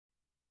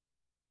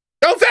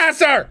Go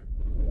faster!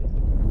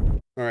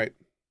 All right.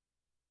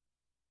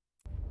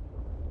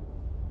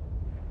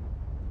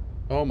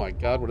 Oh my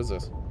God, what is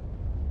this?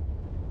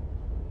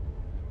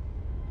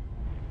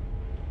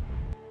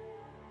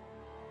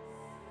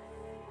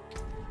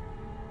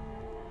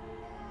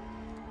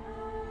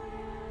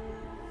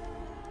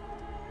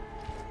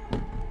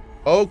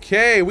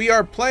 Okay, we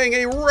are playing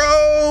a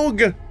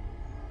rogue!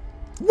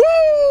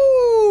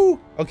 Woo!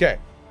 Okay.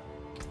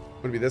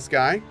 I'm gonna be this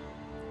guy.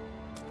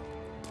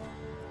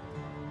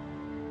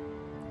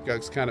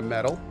 Looks kind of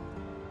metal.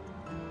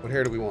 What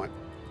hair do we want?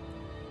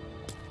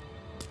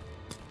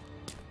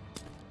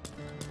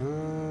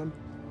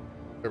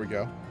 There we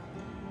go.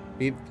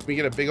 Can we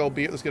get a big old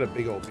beard? Let's get a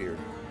big old beard.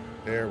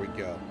 There we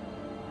go.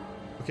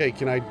 Okay,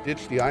 can I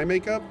ditch the eye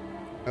makeup?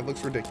 That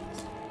looks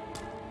ridiculous.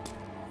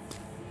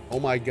 Oh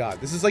my God.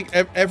 This is like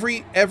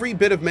every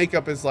bit of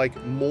makeup is like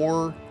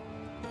more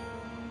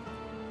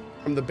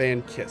from the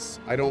band Kiss.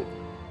 I don't...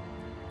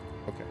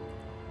 Okay.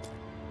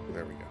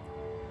 There we go.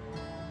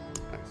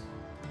 Nice.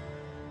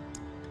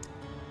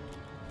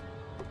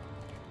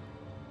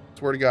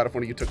 Swear to God if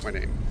one of you took my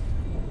name.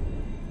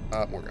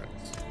 More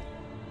guidance.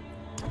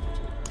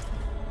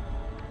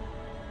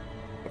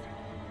 Okay.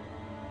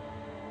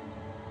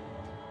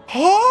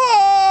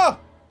 Ah!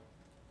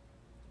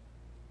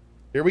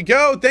 Here we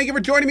go. Thank you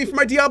for joining me for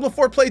my Diablo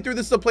 4 playthrough.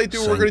 This is a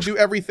playthrough where we're going to do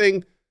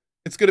everything.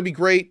 It's going to be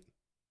great.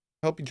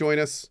 I hope you join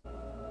us.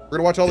 We're going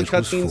to watch all the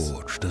cutscenes.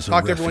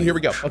 Talk to everyone. Here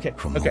we go. Okay.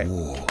 From the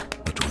war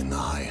between the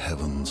high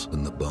heavens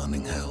and the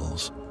burning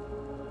hells.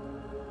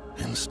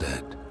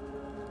 Instead,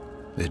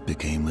 it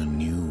became a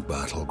new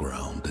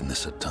battleground in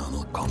this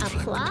eternal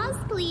conflict. Applause,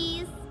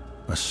 please.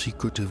 A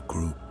secretive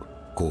group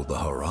called the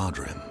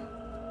Haradrim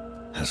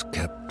has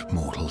kept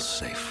mortals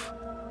safe.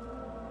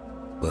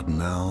 But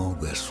now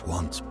this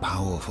once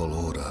powerful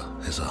order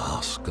is a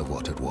husk of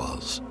what it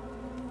was.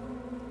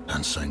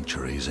 And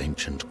centuries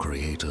ancient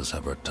creators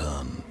have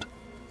returned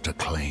to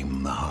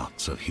claim the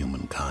hearts of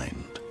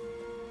humankind.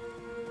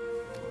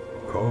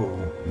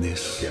 Cohh,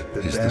 This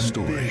is the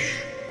story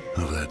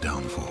of their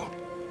downfall.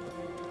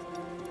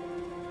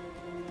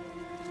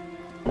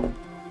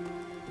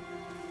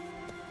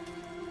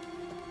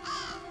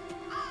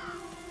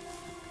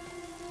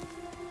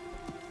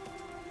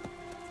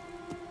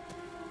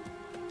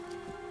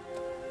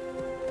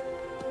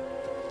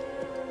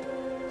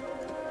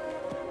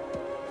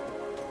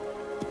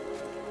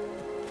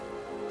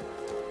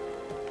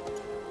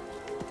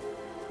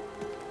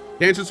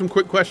 To answer some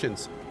quick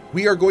questions,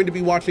 we are going to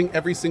be watching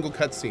every single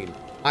cutscene.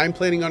 I'm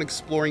planning on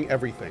exploring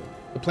everything.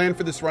 The plan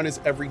for this run is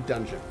every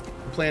dungeon.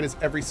 The plan is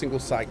every single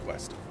side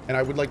quest. And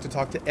I would like to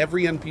talk to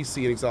every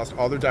NPC and exhaust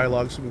all their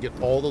dialogue so we can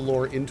get all the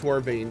lore into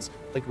our veins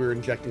like we're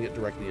injecting it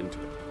directly into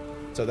it.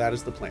 So that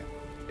is the plan,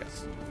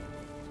 yes.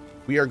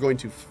 We are going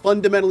to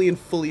fundamentally and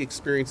fully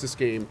experience this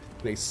game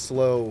in a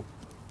slow,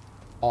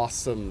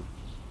 awesome,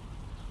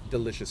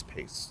 delicious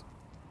pace.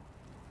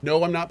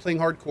 No, I'm not playing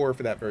hardcore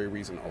for that very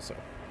reason also.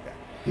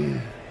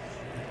 Maybe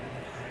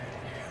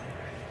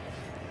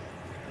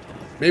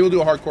we'll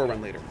do a hardcore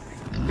run later.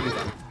 It'll be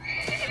fun.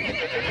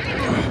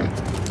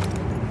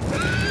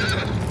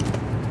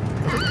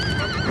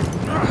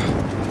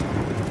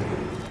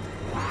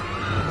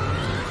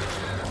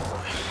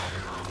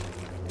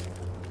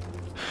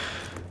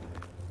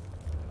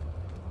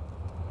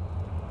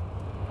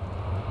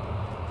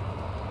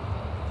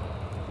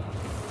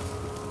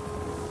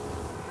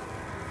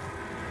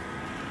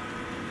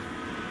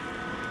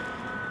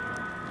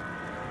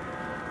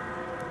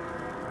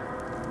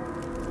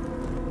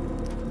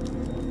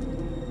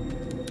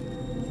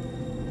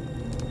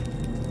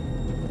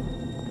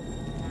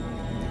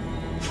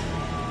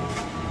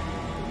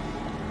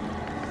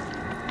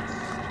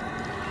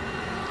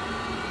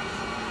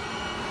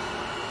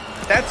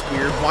 That's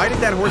weird. Why did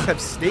that horse have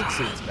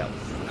snakes in its belly?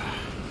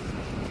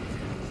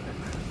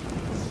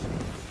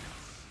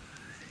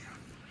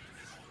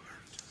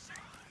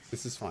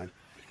 This is fine.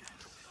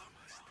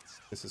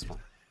 This is fine.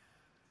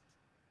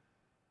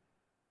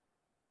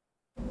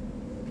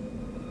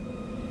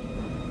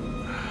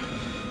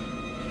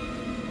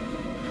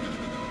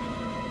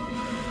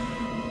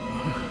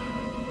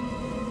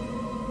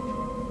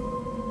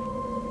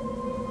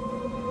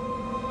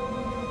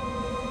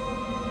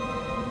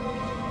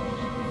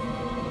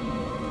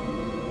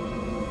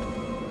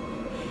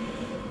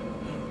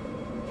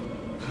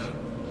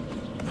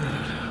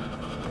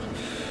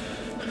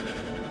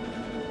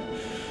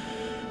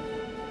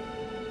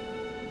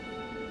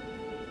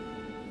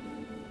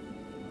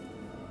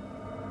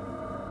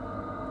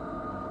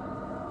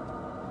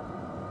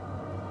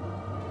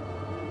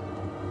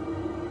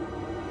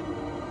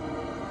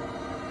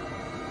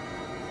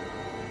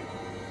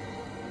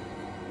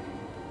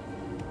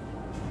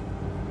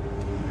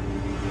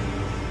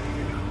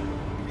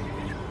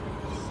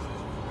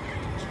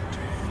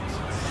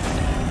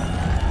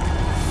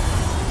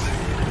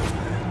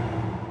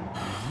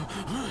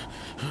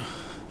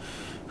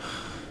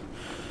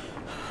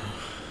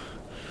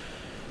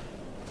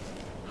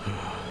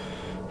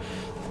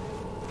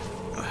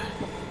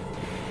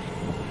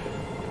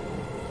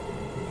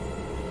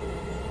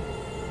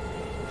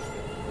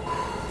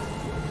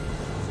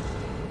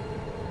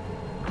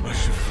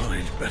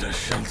 Better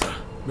shelter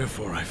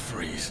before I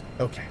freeze.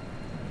 Okay.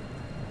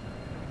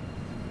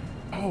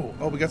 Oh,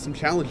 we got some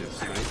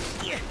challenges.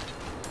 Nice. Do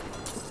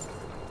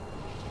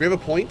we have a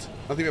point?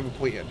 I don't think we have a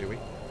point yet, do we?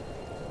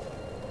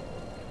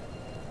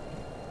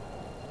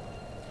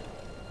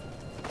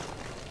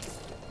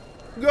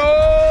 Gold!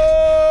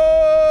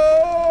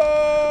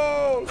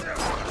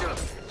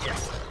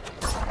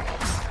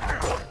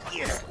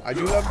 I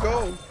do love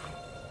gold.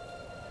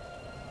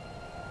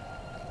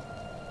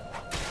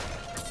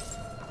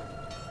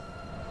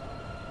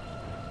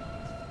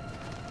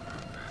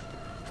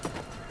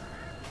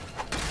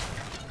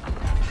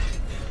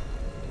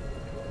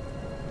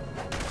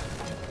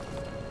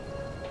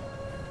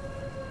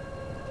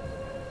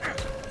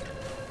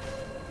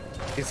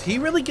 Is he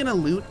really gonna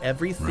loot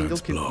every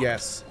single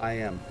Yes, I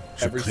am.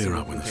 Should every clear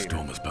single up when the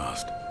storm has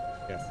passed.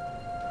 Yes.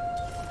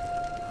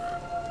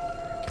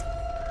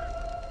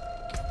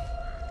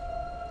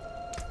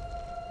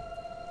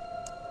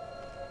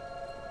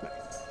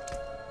 Nice.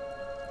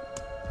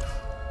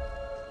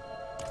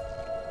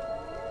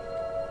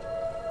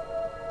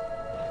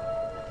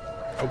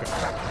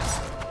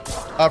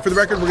 Okay. For the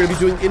record, we're going to be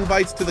doing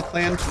invites to the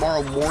clan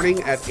tomorrow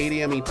morning at 8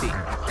 a.m. ET.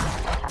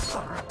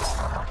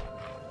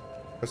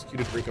 Rescue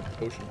to drink a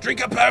potion.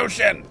 Drink a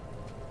potion!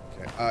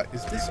 Okay,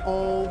 is this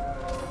all?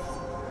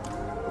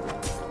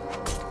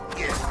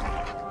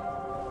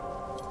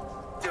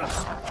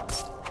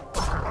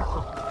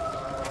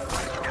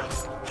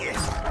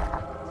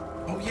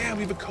 Oh yeah,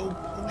 we have a Cohh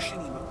potion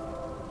emote.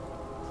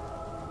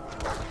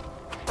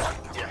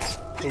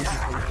 Potion.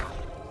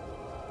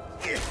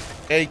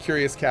 Hey,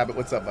 Curious Cabot,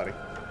 what's up, buddy?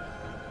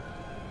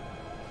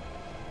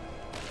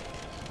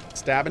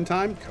 Stabbing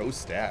time? Cohh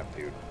stab,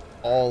 dude.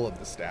 All of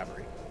the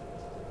stabbery.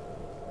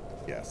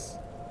 Yes.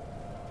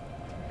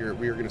 Here,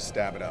 we are going to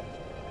stab it up.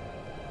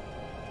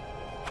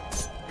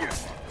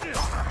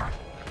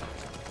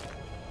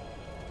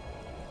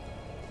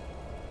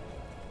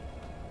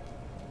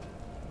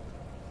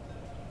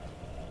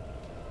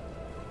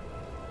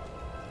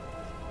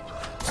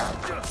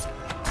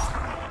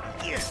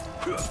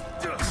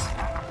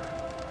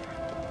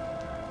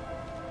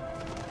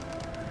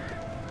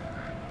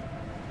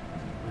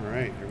 All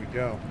right, here we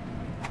go.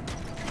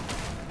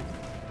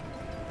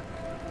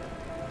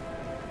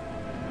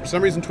 For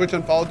some reason, Twitch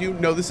unfollowed you.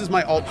 No, this is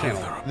my alt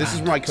channel. This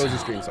is where my Cozy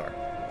streams are.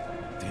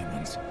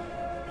 Demons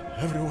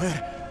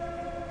everywhere.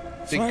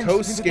 Did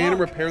Cohh scan and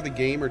repair the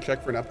game or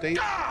check for an update?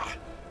 Ah,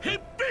 he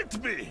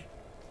bit me.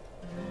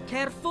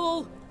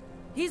 Careful.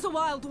 He's a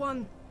wild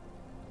one.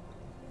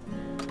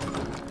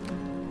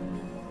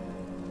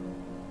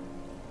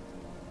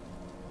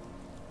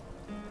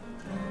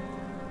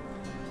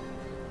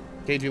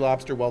 KG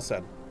Lobster, well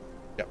said.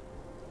 Yep.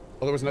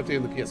 Oh, there was an update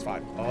on the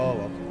PS5.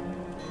 Oh,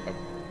 okay.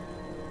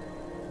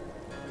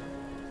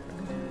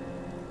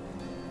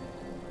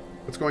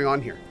 What's going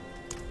on here?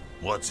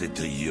 What's it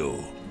to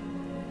you?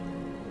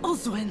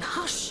 Oswin,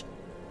 hush.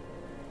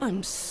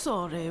 I'm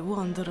sorry,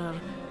 Wanderer.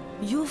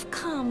 You've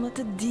come at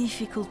a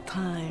difficult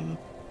time.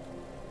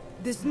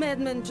 This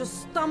madman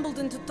just stumbled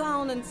into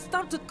town and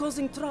started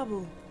causing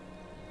trouble.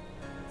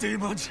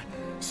 Demons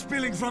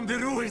spilling from the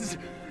ruins.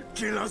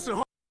 Kill us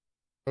all.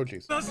 Oh,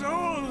 jeez. Us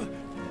all.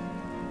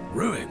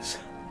 Ruins?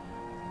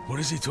 What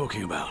is he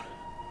talking about?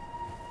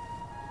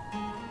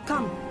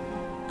 Come,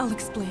 I'll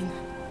explain.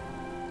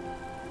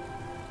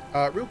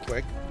 Real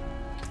quick.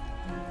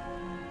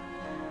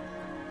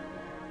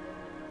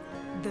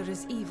 There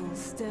is evil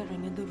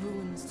staring in the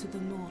ruins to the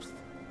north.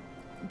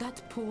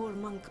 That poor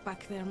monk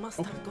back there must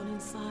have gone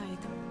inside.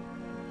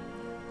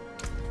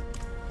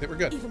 They were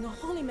good. Even a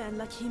holy man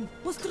like him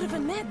was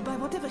driven mad by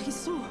whatever he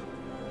saw.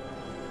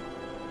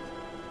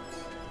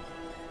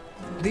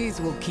 These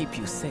will keep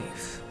you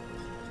safe.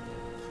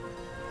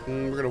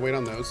 We're gonna wait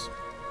on those.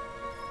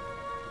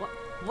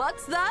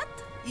 What's that?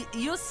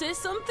 You say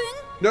something?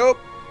 Nope.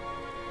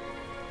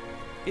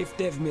 If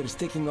Devmir's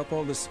taking up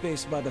all the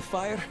space by the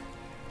fire,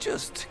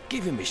 just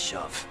give him a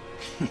shove.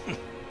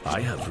 I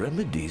have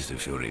remedies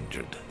if you're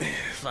injured.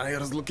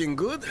 Fire's looking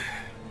good,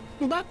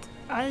 but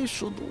I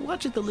should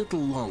watch it a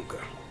little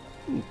longer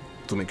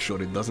to make sure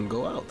it doesn't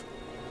go out.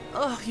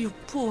 Oh, you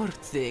poor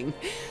thing.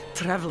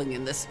 Traveling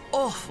in this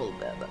awful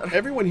weather.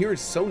 Everyone here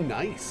is so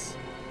nice.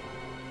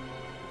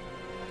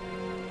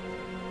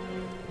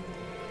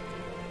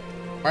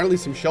 Finally,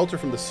 some shelter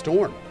from the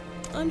storm.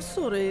 I'm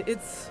sorry,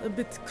 it's a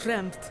bit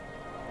cramped.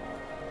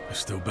 It's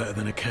still better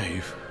than a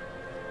cave.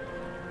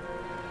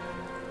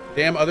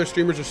 Damn, other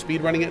streamers are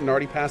speedrunning it and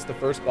already passed the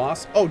first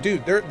boss. Oh,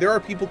 dude, there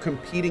are people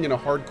competing in a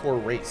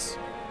hardcore race.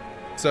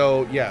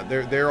 So, yeah,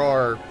 there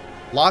are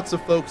lots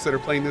of folks that are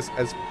playing this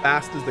as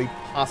fast as they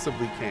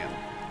possibly can.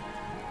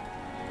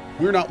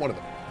 We're not one of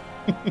them.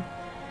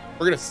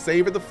 We're going to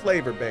savor the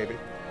flavor, baby.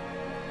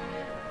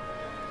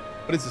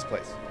 What is this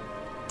place?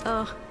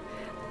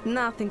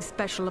 Nothing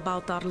special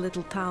about our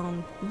little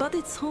town, but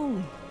it's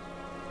home.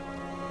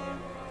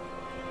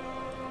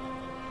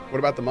 What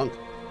about the monk?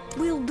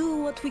 We'll do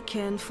what we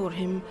can for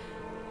him.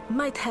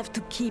 Might have to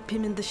keep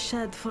him in the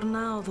shed for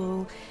now,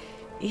 though.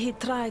 He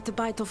tried to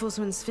bite off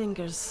Osman's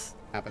fingers.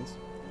 Happens.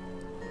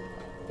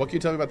 What can you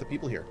tell me about the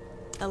people here?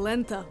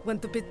 Alenta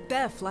went a bit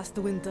deaf last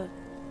winter.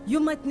 You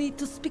might need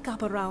to speak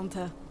up around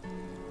her.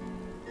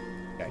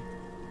 Okay.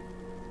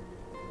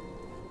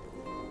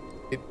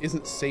 It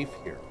isn't safe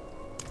here.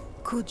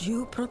 Could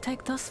you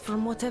protect us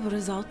from whatever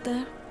is out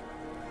there?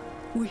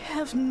 We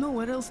have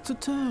nowhere else to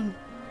turn.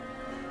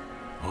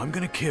 I'm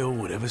gonna kill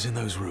whatever's in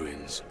those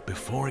ruins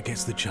before it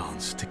gets the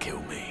chance to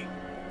kill me.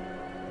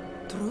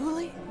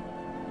 Truly?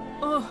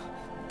 Oh,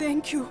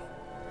 thank you.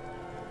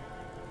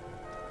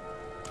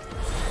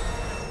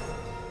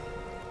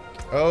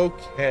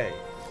 Okay.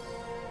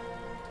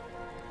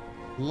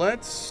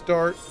 Let's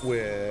start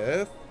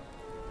with...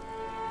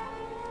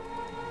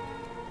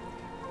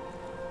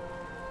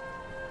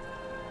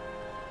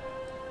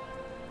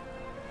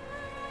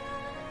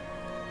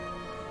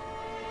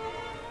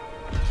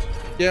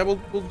 Yeah, we'll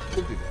do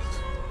this.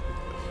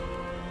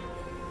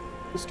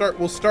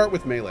 We'll start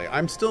with melee.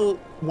 I'm still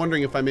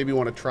wondering if I maybe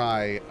want to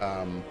try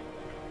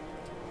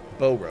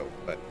bow row,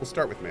 but we'll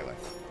start with melee.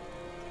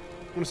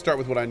 I'm going to start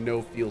with what I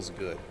know feels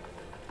good.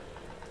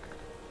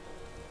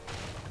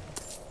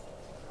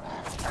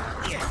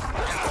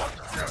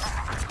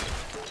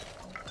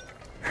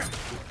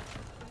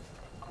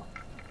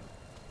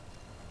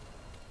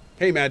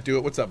 Hey, Matt, do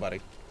it. What's up, buddy?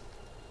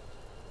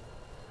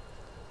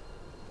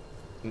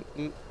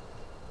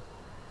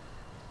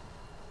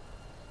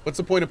 What's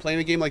the point of playing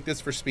a game like this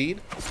for speed?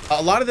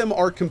 A lot of them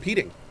are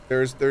competing.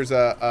 There's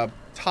a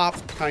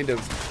top kind of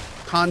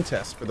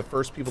contest for the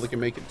first people that can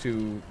make it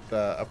to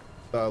the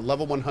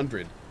level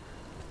 100.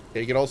 Yeah,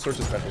 you get all sorts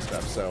of special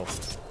stuff. So,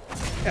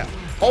 yeah.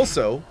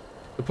 Also,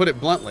 to put it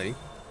bluntly,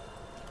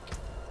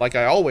 like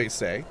I always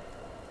say,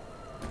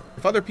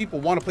 if other people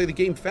want to play the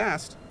game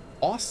fast,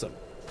 awesome.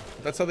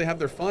 That's how they have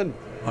their fun.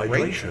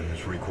 Hydration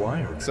is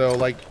required. So,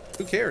 like,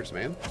 who cares,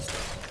 man?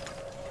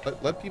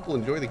 Let people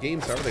enjoy the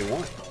games however they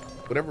want.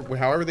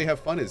 However they have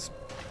fun is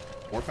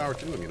more power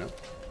to them, you know?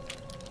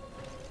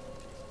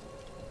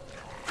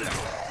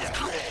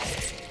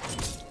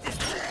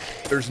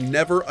 There's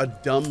never a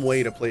dumb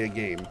way to play a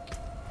game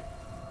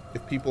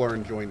if people are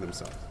enjoying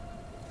themselves.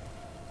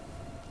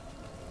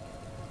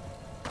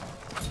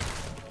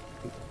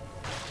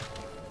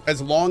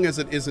 As long as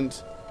it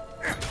isn't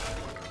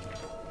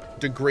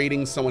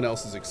degrading someone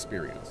else's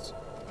experience.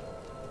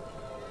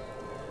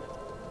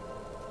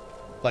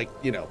 Like,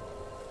 you know,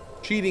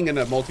 cheating in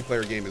a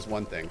multiplayer game is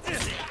one thing.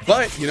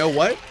 But, you know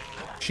what?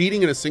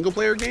 Cheating in a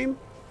single-player game?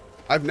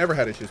 I've never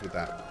had issues with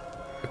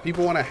that. If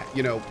people want to,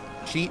 you know,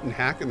 cheat and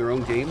hack in their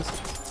own games,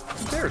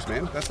 who cares,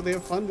 man? That's what they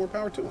have fun, more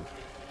power to them.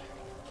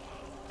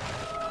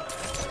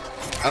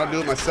 I don't do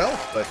it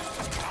myself, but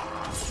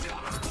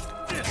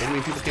doesn't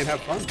mean people can't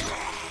have fun.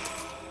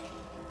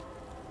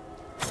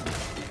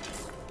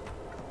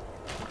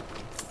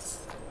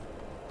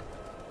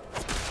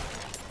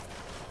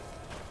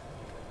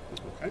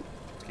 Okay,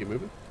 let's keep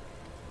moving.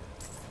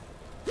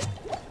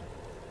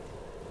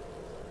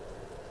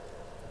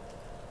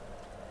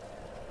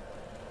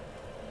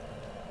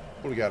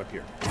 What do we got up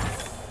here?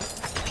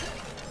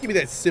 Give me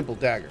that simple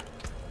dagger.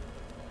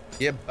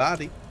 Yeah,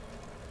 body.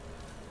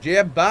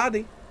 Yeah,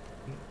 body.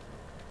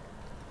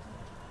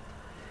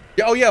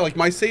 Yeah, oh yeah, like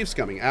my save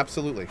scumming.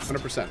 Absolutely,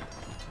 100%.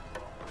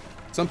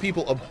 Some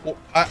people abhor.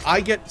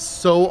 I get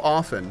so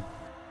often.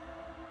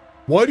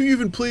 Why do you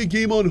even play a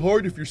game on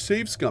hard if you're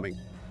save scumming?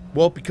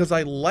 Well, because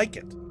I like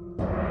it.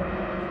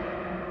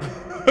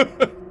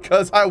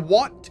 Because I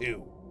want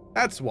to.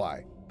 That's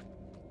why.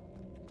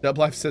 Dub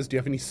Life says, do you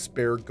have any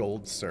spare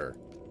gold, sir?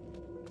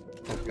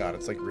 Oh god,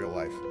 it's like real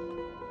life.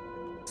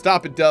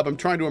 Stop it, Dub. I'm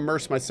trying to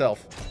immerse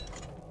myself.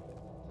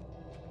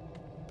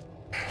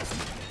 Okay,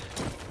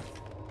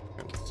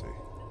 let's see.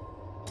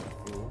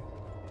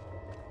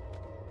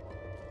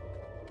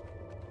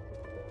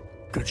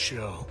 Good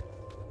show.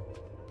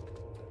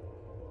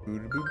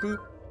 Boop, boop, boop.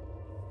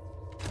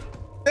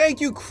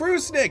 Thank you,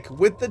 Krusnik,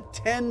 with the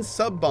 10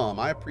 sub bomb.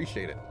 I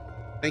appreciate it.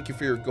 Thank you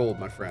for your gold,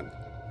 my friend.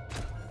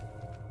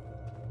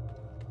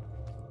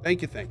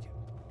 Thank you, thank you.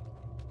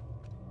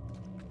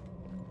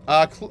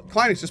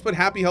 CohhCarnage, just put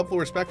happy, helpful,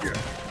 respect here.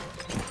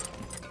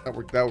 That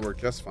would work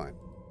just fine.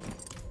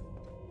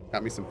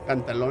 Got me some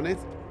pantalones.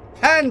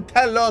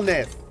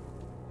 Pantalones!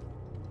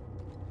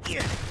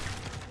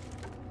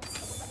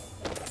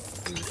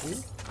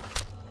 Mm-hmm.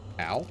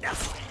 Ow.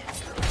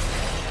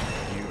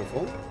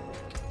 Beautiful.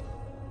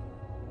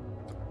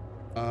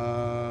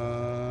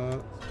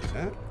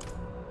 That.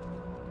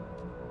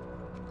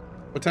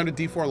 What time did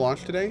D4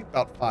 launch today?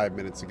 About 5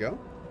 minutes ago.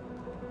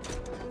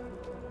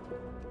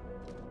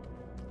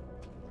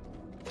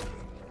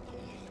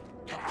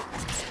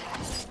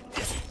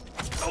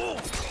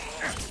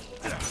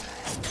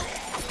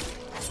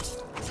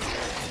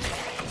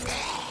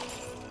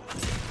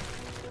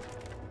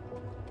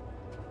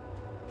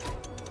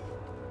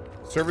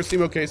 Servers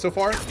seem okay so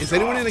far. Is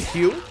anyone in a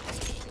queue?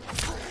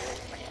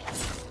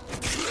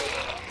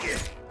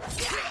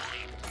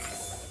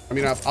 I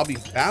mean, I'll be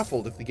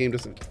baffled if the game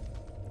doesn't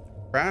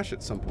crash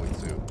at some point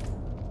soon.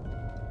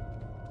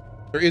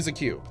 There is a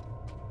queue.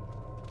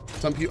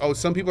 Some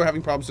people are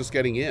having problems just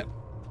getting in.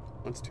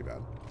 That's too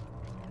bad.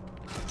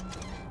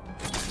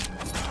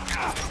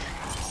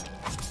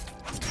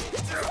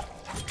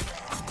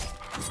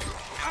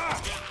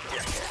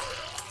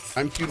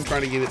 I'm cute and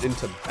trying to get it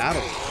into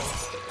battle.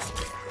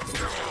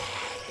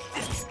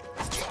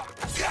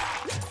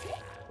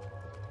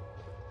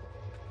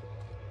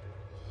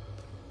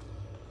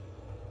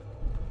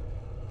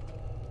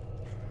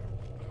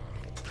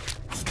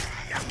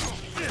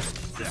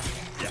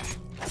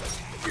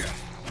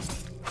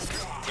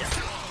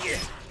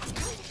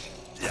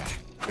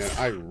 Man,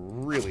 I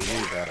really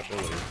need that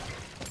ability.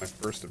 My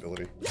first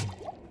ability.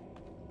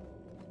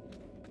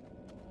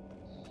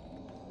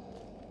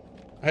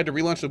 I had to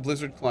relaunch the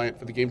Blizzard client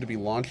for the game to be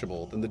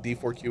launchable. Then the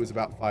D4Q was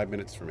about 5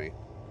 minutes for me.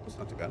 That's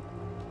not too bad.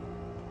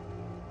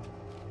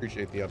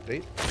 Appreciate the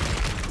update.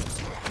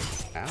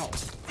 Ow.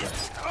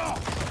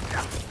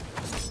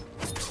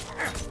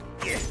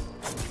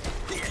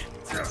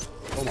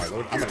 Oh my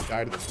lord, I'm gonna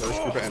die to the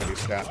first group of enemy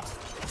stats.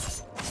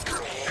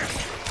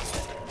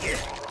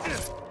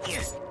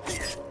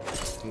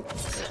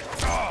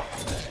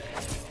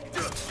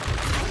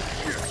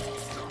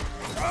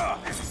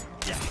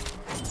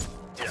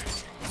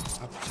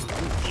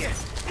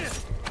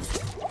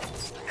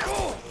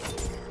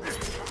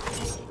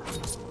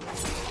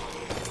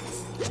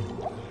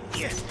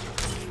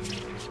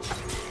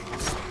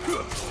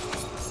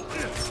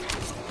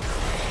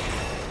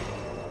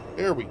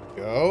 There we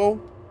go.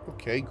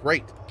 Okay,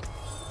 great.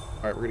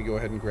 All right, we're gonna go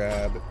ahead and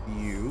grab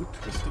you,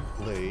 Twisted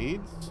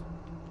Blades.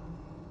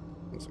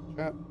 One sec,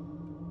 chat.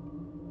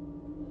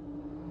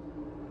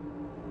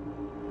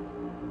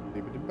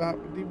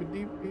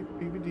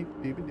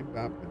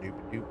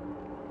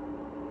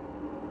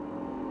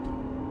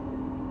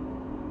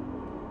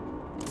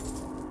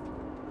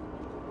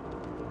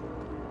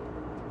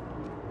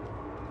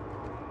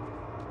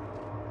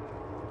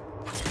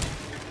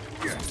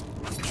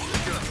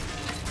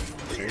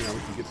 Okay, now we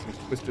can get some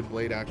Twisted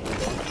Blade action.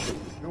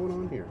 What's going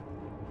on here?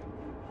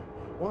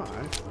 Why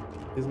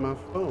is my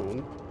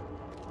phone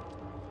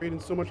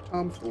creating so much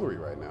tomfoolery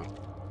right now?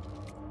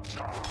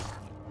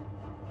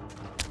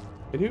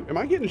 Am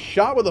I getting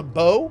shot with a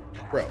bow?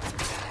 Bro.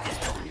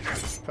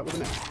 Cut with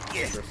an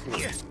axe.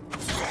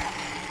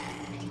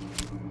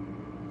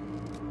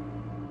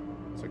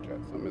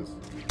 Something is...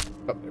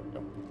 Oh, there we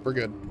go. We're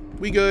good.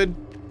 We good.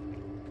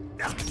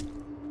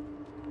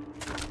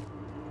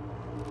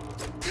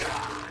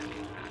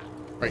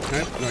 Right,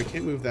 can I... No, I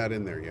can't move that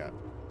in there yet.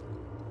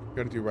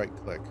 Gotta do right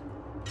click.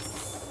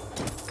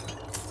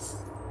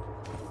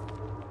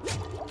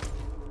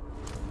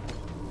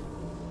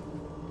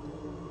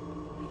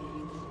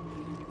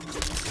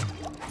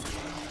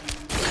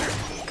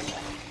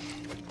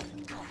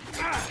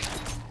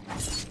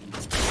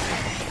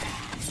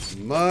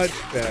 Much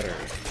better.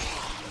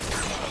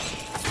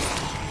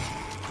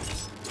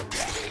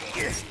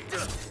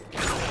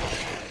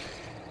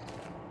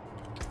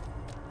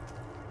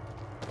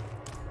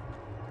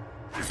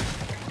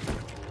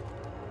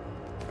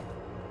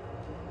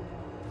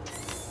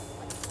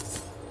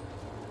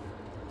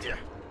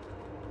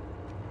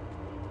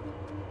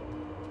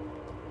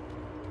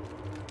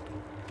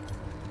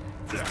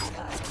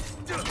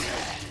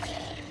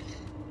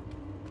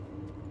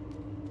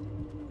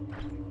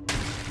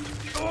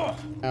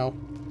 Ow.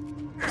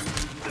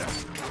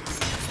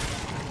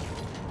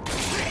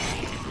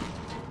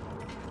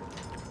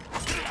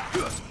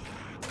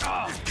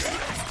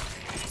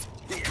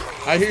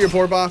 I hear you,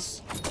 poor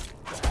boss.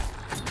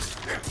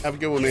 Have a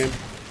good one, man.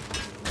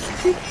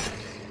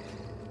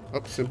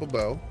 Oh, simple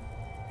bow.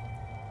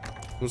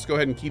 Let's go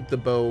ahead and keep the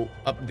bow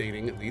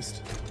updating at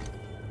least.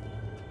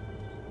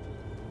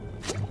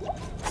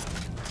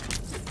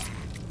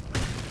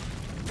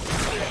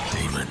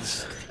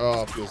 Demons.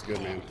 Oh, feels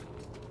good, man.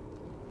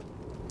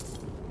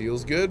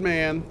 Feels good,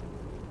 man.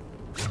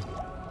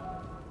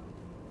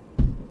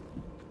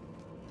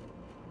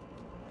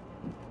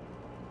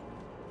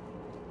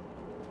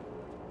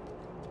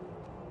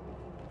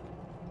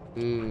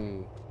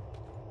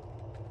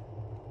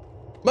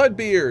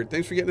 Mudbeard,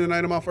 thanks for getting an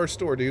item off our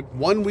store, dude.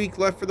 1 week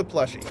left for the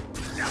plushie.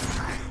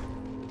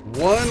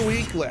 1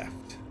 week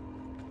left.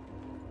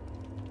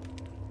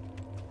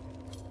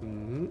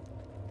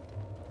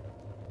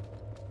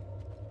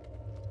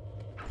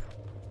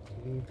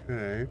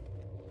 Okay.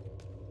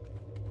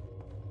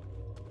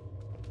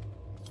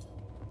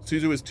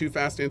 Suzu is too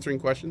fast answering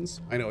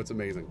questions. I know, it's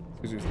amazing.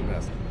 Suzu's the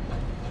best.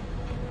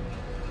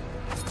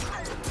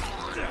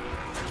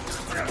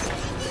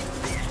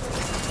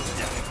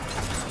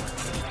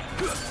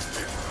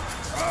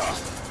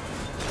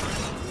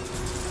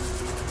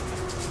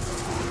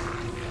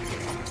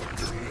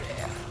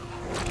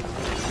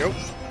 Go.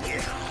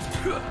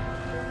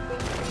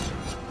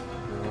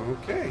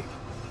 Okay.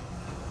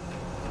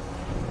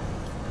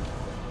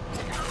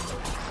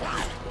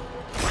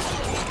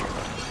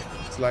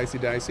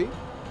 Slicey dicey.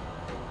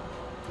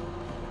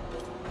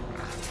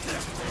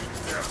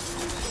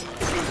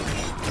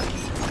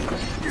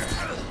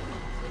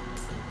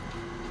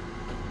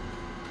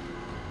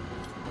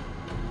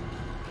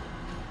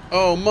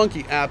 Oh,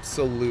 Monkey,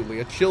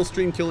 absolutely. A chill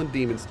stream killing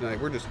demons tonight.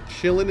 We're just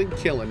chilling and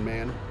killing,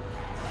 man.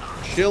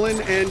 Chilling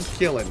and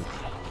killing.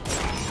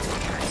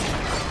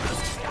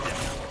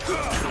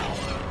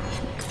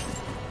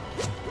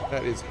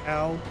 That is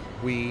how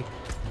we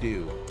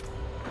do.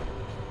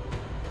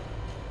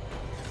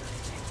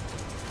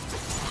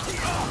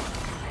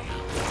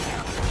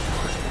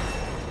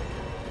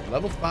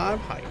 Level 5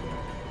 height.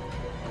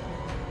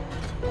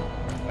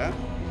 That.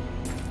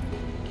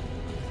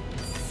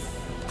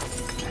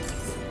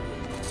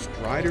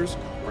 Strider's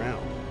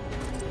Crown.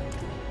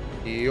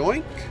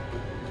 Yoink.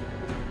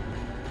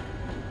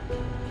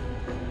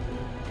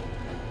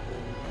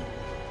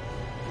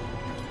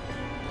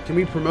 Can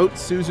we promote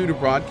Suzu to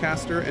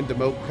broadcaster and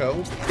demote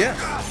Cohh? Yes.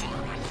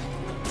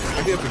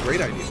 I think that's a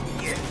great idea.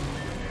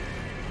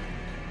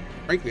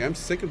 Frankly, I'm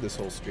sick of this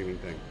whole streaming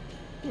thing.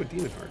 Ooh, a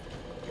demon heart.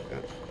 Like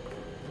that.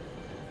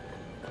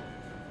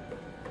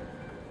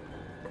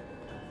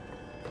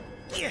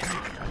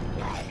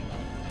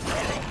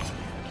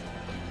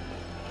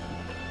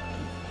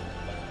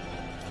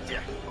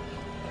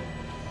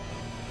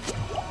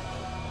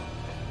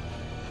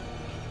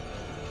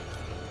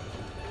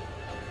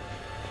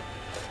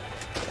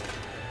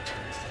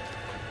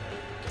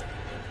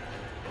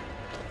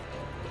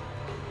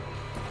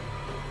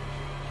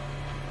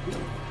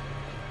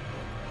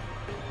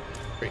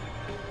 Great.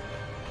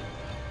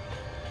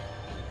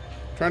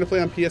 Trying to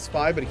play on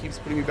PS5, but it keeps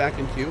putting me back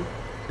in queue.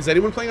 Is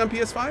anyone playing on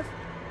PS5?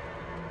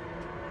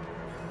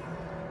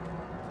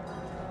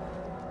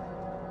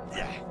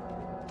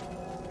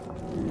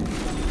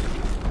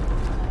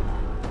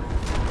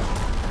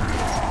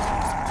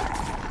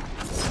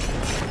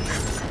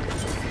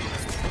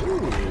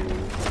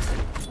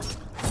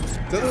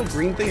 Is that little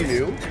green thing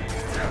new?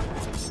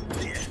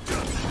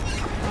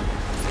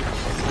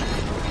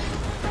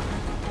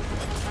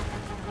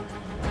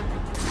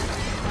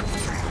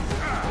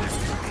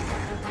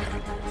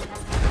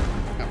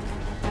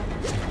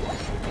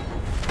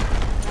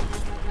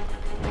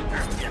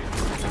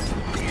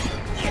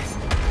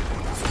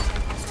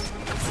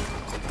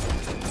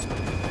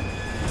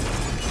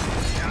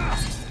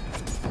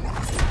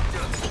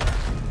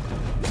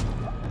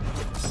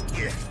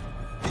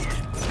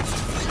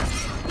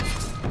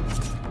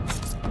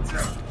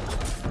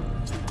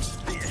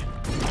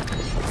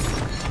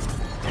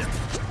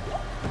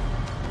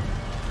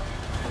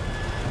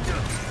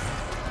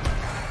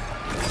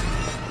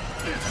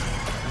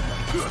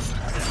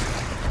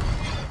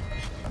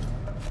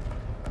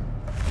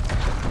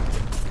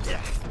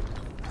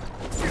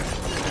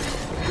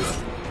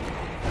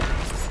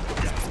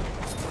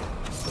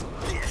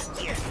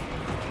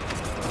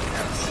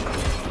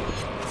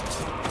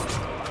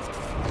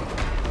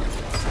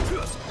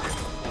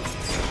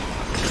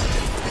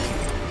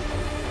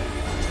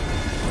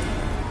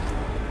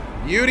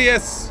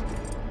 Beauteous!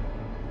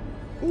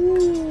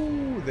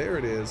 Ooh, there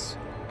it is.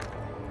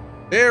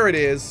 There it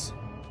is.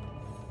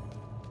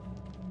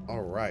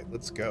 All right,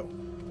 let's go.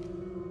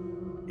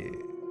 Yeah.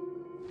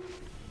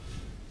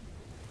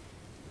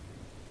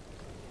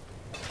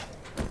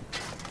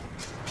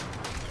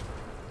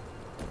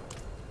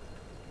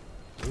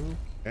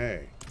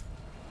 Okay.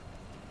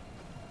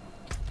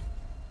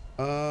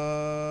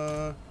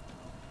 Come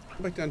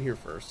back down here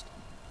first.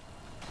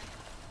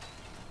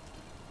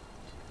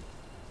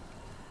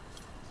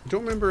 I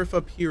don't remember if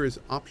up here is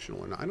optional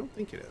or not. I don't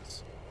think it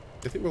is.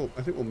 I think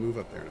we'll move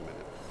up there in a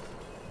minute.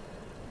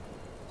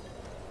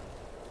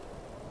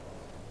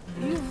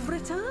 You've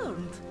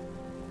returned.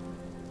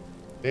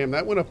 Damn,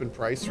 that went up in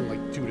price from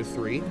like 2 to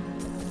 3.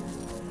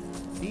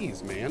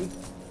 Jeez, man.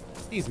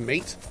 Jeez,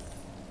 mate.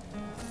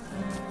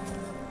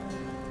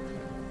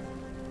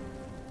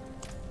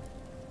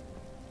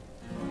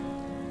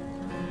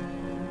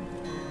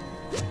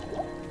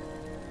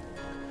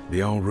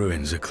 The old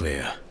ruins are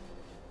clear.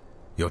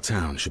 Your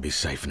town should be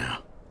safe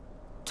now.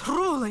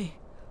 Truly.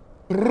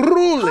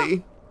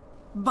 Truly.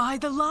 By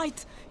the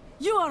light,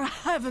 you are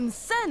heaven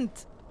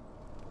sent.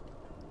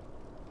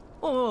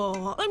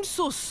 Oh, I'm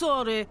so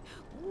sorry.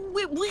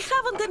 We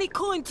haven't any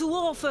coin to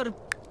offer.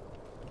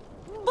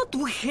 But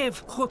we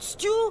have hot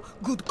stew,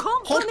 good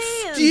company,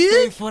 Hot and...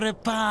 stew? For a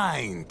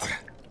pint.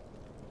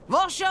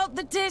 Wash out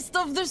the taste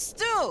of the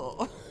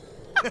stew.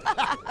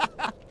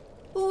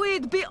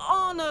 We'd be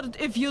honored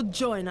if you'd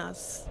join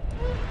us.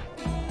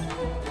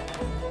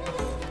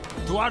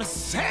 To our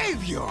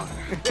savior!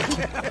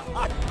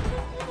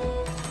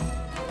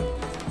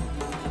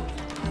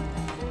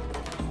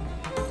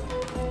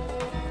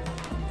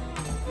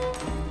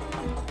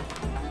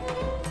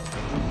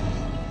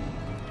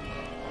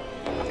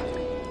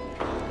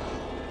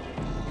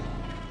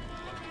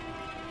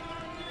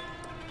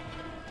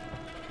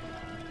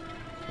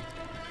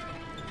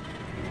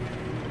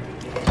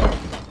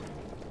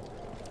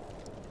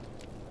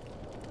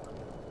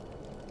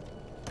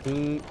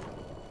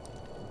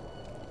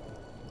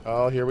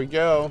 Oh, here we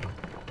go.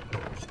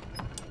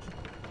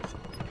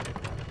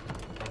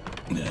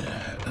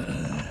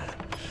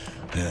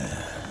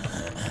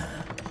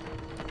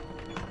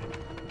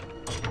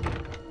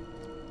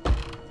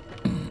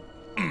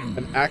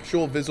 An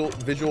actual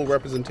visual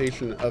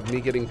representation of me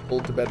getting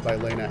pulled to bed by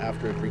Lena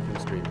after a drinking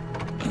stream.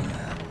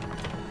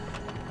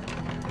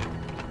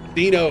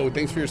 Dino,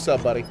 thanks for your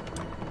sub, buddy.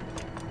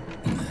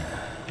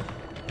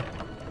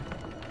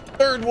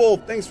 Third Wolf,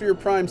 thanks for your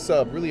Prime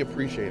sub. Really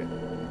appreciate it.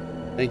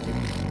 Thank you.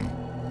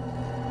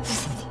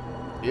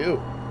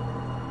 Ew.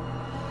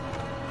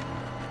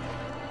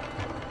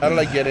 How did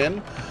I get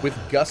in? With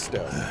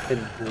gusto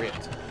and grit.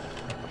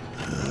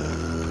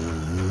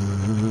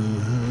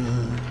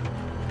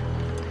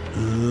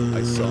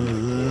 I saw my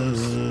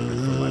corpse,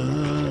 and from my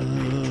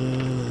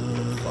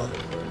mouth, father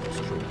was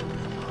true.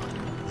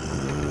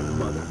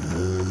 Mother,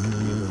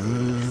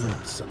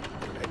 friend, son,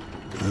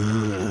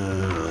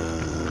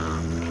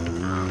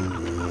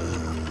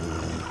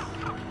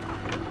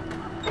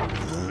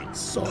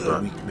 saw the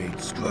weak made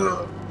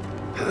strong.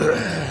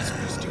 Hands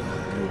feasting on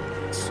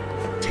wounds.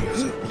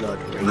 Tears of blood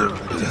rained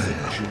like desert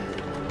jewel.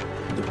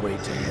 The way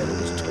to hell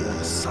was torn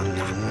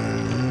asunder.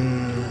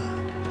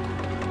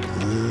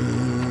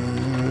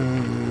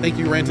 Thank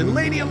you, Ranton.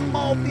 Lady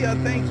Amalthea,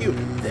 thank you.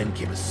 Then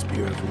came a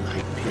spear of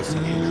light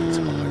piercing Halen's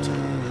heart,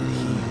 and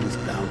he who was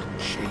bound in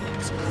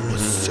chains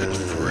was set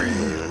free.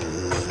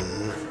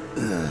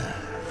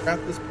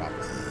 Craft this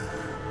prophecy.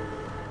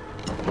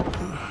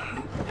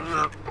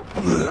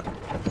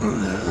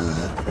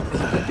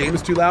 Game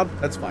is too loud?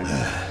 That's fine.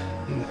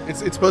 It's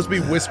supposed to be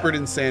whispered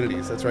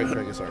insanities. That's right,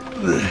 Craigusart.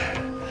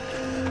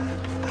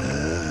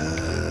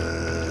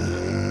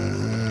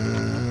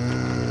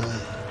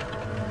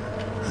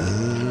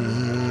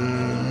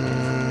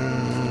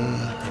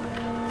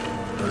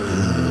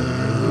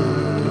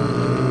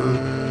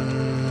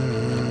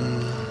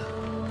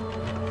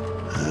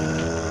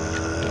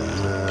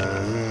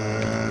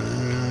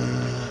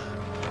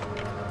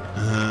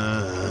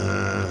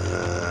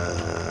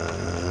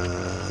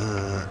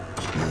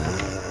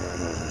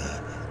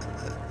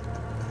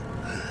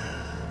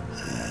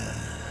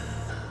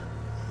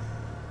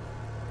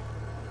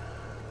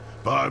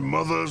 By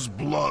mother's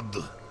blood,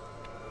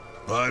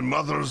 by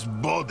mother's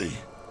body,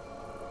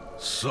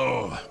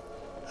 so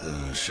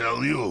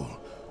shall you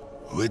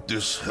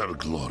witness her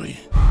glory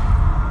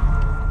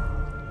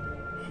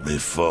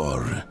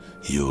before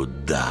you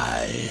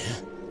die.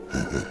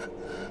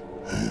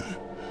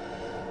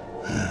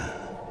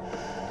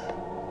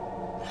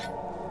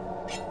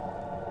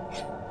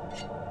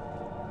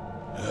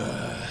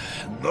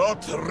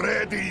 Not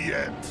ready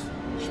yet.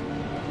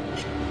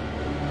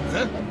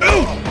 Huh?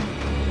 Oh!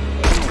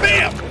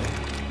 Bam!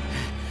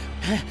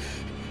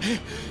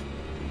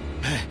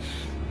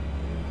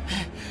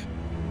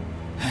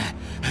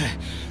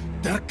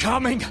 They're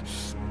coming!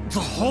 The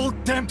whole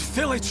damned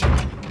village!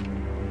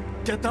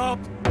 Get up!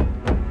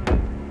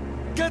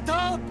 Get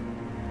up!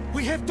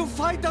 We have to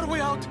fight our way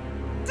out!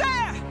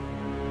 There!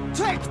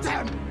 Take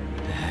them!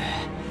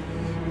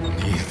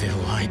 May the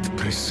light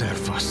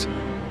preserve us.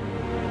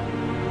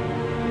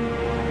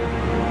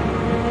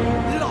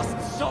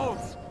 Lost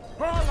souls!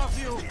 All of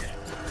you!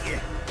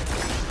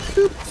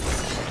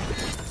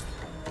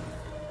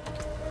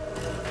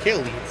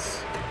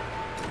 Achilles.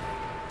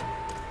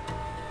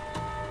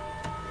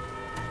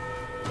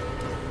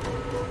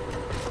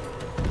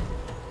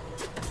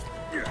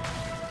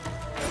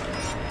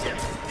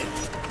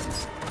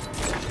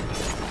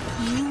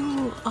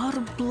 You are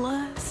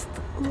blessed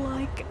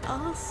like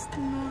us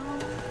now.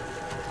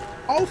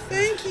 Oh,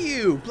 thank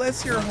you.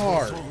 Bless your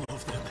heart.